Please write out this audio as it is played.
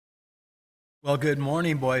Well, good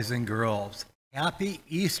morning, boys and girls. Happy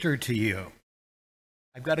Easter to you.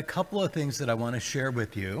 I've got a couple of things that I want to share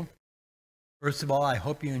with you. First of all, I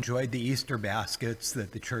hope you enjoyed the Easter baskets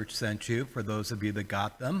that the church sent you, for those of you that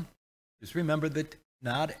got them. Just remember that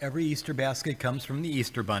not every Easter basket comes from the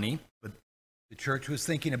Easter Bunny, but the church was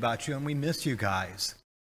thinking about you, and we miss you guys.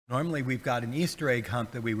 Normally, we've got an Easter egg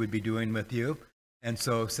hunt that we would be doing with you, and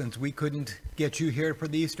so since we couldn't get you here for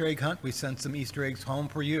the Easter egg hunt, we sent some Easter eggs home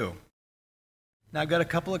for you. Now I've got a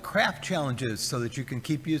couple of craft challenges so that you can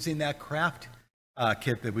keep using that craft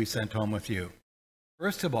kit that we sent home with you.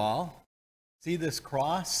 First of all, see this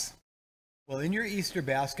cross? Well, in your Easter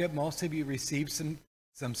basket, most of you received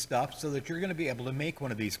some stuff so that you're going to be able to make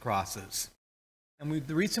one of these crosses. And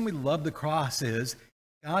the reason we love the cross is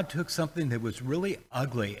God took something that was really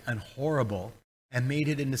ugly and horrible and made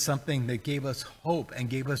it into something that gave us hope and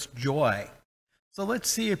gave us joy. So let's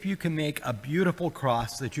see if you can make a beautiful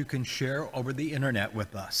cross that you can share over the internet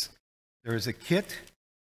with us. There is a kit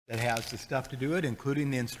that has the stuff to do it,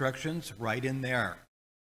 including the instructions right in there.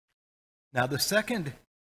 Now, the second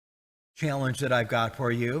challenge that I've got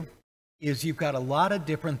for you is you've got a lot of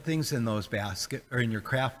different things in those baskets, or in your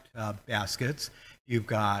craft baskets. You've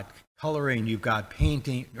got coloring, you've got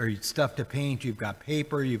painting, or stuff to paint, you've got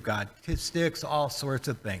paper, you've got sticks, all sorts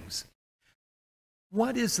of things.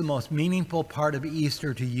 What is the most meaningful part of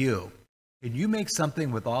Easter to you? Can you make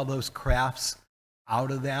something with all those crafts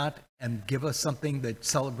out of that and give us something that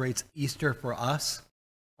celebrates Easter for us?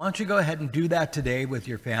 Why don't you go ahead and do that today with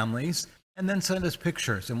your families, and then send us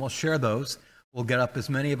pictures, and we'll share those. We'll get up as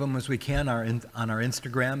many of them as we can on our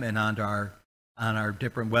Instagram and on our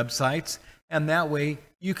different websites, and that way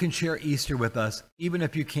you can share Easter with us, even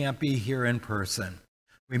if you can't be here in person.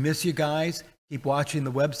 We miss you guys. Keep watching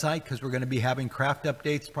the website because we're going to be having craft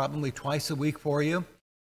updates probably twice a week for you.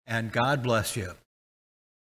 And God bless you.